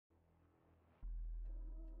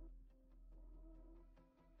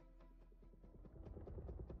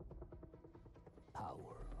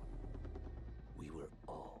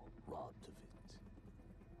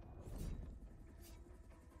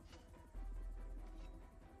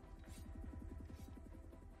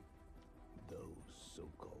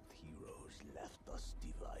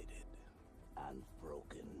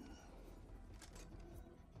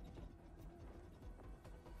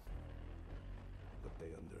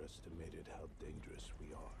underestimated how dangerous we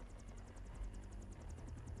are.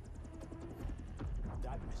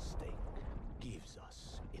 That mistake gives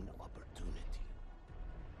us an opportunity.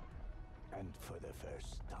 And for the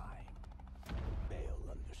first time,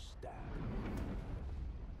 they'll understand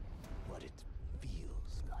what it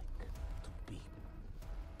feels like to be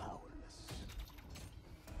powerless.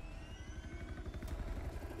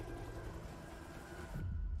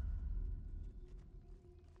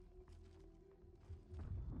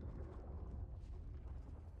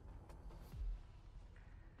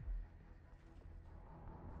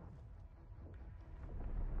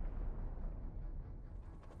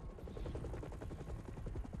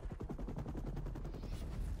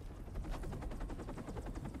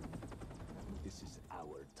 This is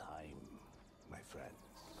our time, my friends,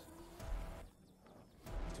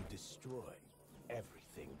 to destroy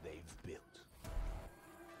everything they've built.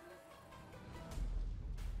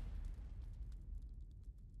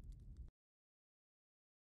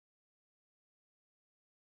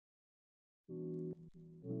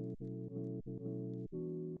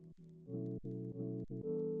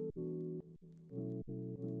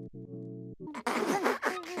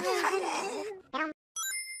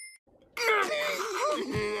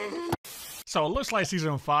 So it looks like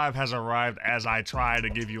season 5 has arrived as I try to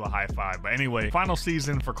give you a high five. But anyway, final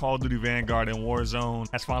season for Call of Duty Vanguard and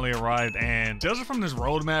Warzone has finally arrived. And judging from this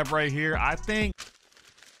roadmap right here, I think...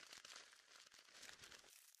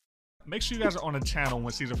 Make sure you guys are on the channel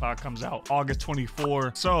when season 5 comes out, August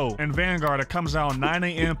 24th. So in Vanguard, it comes out 9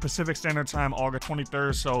 a.m. Pacific Standard Time, August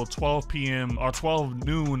 23rd. So 12 p.m. or 12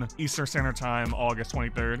 noon Eastern Standard Time, August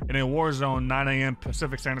 23rd. And in Warzone, 9 a.m.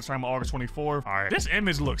 Pacific Standard Time, August 24th. All right, this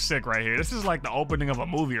image looks sick right here. This is like the opening of a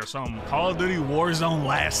movie or something. Call of Duty Warzone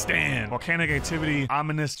Last Stand. Volcanic activity,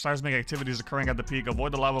 ominous seismic activities occurring at the peak.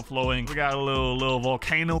 Avoid the lava flowing. We got a little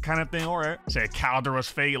volcano kind of thing. All right. Say Caldera's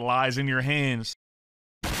fate lies in your hands.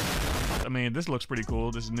 I mean, this looks pretty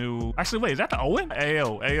cool. This new... Actually, wait, is that the Owen?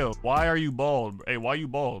 Ayo. Why are you bald? Hey, why you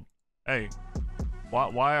bald? Hey.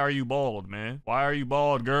 Why are you bald, man? Why are you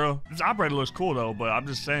bald, girl? This operator looks cool, though, but I'm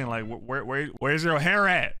just saying, like, where's your hair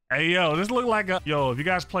at? Hey, yo, this look like a... Yo, if you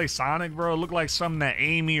guys play Sonic, bro, it look like something that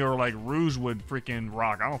Amy or, like, Rouge would freaking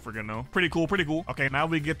rock. I don't freaking know. Pretty cool, pretty cool. Okay, now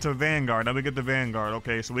we get to Vanguard.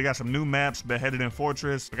 Okay, so we got some new maps, Beheaded in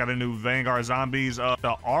Fortress. We got a new Vanguard zombies.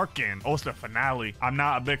 The Arkin. Oh, it's the finale. I'm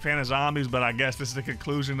not a big fan of zombies, but I guess this is the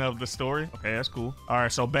conclusion of the story. Okay, that's cool. All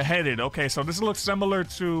right, so Beheaded. Okay, so this looks similar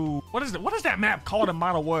to... What is that map called in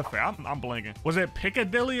Modern Warfare? I'm blanking. Was it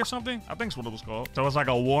Piccadilly or something? I think that's what it was called. So it's like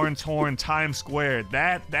a war-torn Times Square.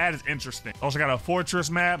 That is interesting. Also got a fortress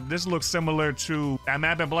map. This looks similar to that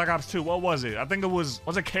map in Black Ops 2. What was it? I think it was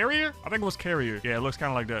it Carrier? I think it was Carrier. Yeah, it looks kind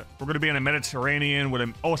of like that. We're going to be in the Mediterranean with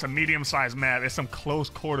it's a medium-sized map. It's some close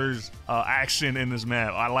quarters action in this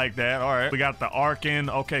map. I like that. All right. We got the Arkin.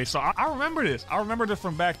 Okay, so I remember this. I remember this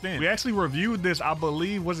from back then. We actually reviewed this, I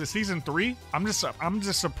believe, was it season 3? I'm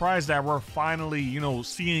just surprised that we're finally, you know,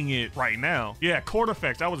 seeing it right now. Yeah, Court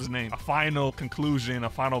Effects, that was his name. A final conclusion, a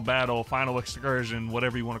final battle, final excursion,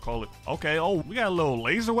 whatever you want to call it. Okay, oh, we got a little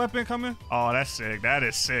laser weapon coming. Oh, that's sick. That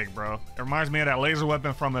is sick, bro. It reminds me of that laser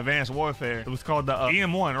weapon from Advanced Warfare. It was called the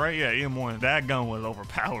EM1, right? Yeah, EM1. That gun was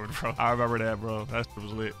overpowered, bro. I remember that, bro. That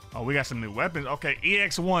was lit. Oh, we got some new weapons. Okay,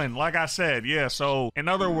 EX1, like I said, yeah. So in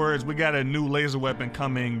other words, we got a new laser weapon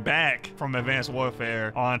coming back from Advanced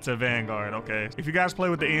Warfare onto Vanguard. Okay, if you guys play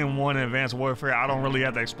with the EM1 in Advanced Warfare, I don't really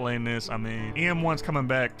have to explain this. I mean, EM1's coming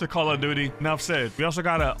back to Call of Duty. Enough said. We also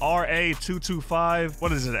got a RA225.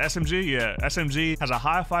 What is it? SMG? Yeah, SMG has a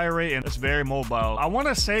high fire rate and it's very mobile. I want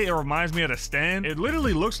to say it reminds me of the Stand. It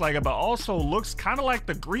literally looks like it, but also looks kind of like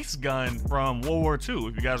the grease gun from World War II.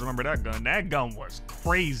 If you guys remember that gun. That gun was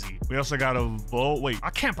crazy. We also got a wait, I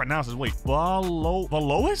can't pronounce this. Wait,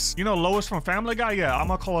 VALOIS? You know Lois from Family Guy? Yeah, I'm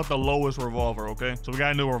gonna call it the Lois revolver. Okay, so we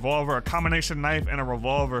got a new revolver, a combination knife, and a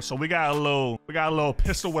revolver. So we got a little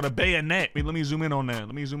pistol with a bayonet. Wait, let me zoom in on that.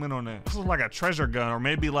 This is like a treasure gun, or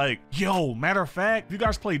maybe like, yo, matter of fact, if you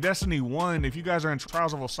guys play Destiny 1, if you guys are in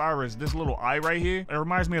Trials of Osiris, this little eye right here, it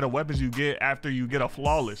reminds me of the weapons you get after you get a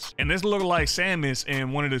flawless. And this looked like Samus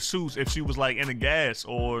in one of the suits if she was like in a gas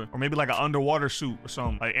or maybe like an underwater suit or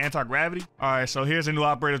something, like anti-gravity. All right, so here's the new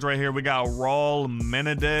operators right here. We got RAUL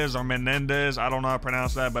Menendez or Menendez. I don't know how to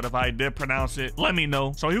pronounce that, but if I did pronounce it, let me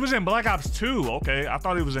know. So he was in Black Ops 2. Okay, I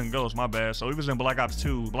thought he was in Ghost, my bad. So he was in Black Ops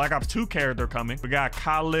 2. Black Ops 2 character coming. We got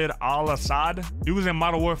Khalid Al-Assad. He was in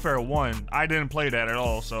Modern Warfare 1. I didn't play that at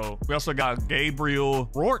all. So we also got Gabriel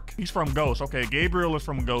Rourke. He's from Ghost. Okay, Gabriel is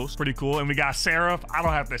from Ghost. Pretty cool. And we got Seraph. I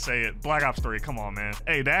don't have to say it. Black Ops 3. Come on, man.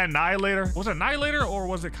 Hey, that Annihilator. Was it Annihilator or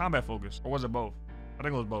was it Combat Focus? Or was it both? I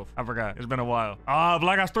think it was both. I forgot. It's been a while. Ah,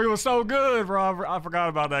 Black Ops 3 was so good, bro. I forgot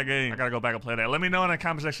about that game. I gotta go back and play that. Let me know in the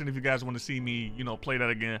comment section if you guys want to see me, you know, play that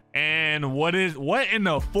again. And what in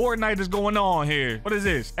the Fortnite is going on here? What is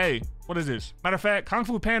this? Hey, what is this? Matter of fact, Kung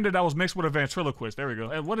Fu Panda that was mixed with a ventriloquist. There we go.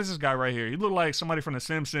 Hey, what is this guy right here? He looked like somebody from The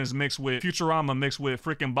Simpsons mixed with Futurama mixed with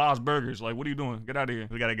freaking Bob's Burgers. Like, what are you doing? Get out of here.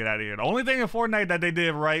 We gotta get out of here. The only thing in Fortnite that they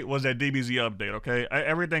did right was that DBZ update, okay?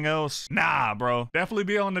 Everything else, nah, bro. Definitely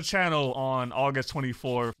be on the channel on August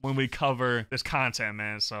 24th when we cover this content,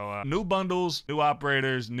 man. So, new bundles, new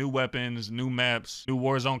operators, new weapons, new maps, new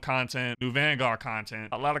Warzone content, new Vanguard content.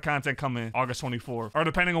 A lot of content coming August 24th, or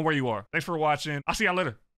depending on where you are. Thanks for watching. I'll see y'all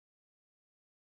later.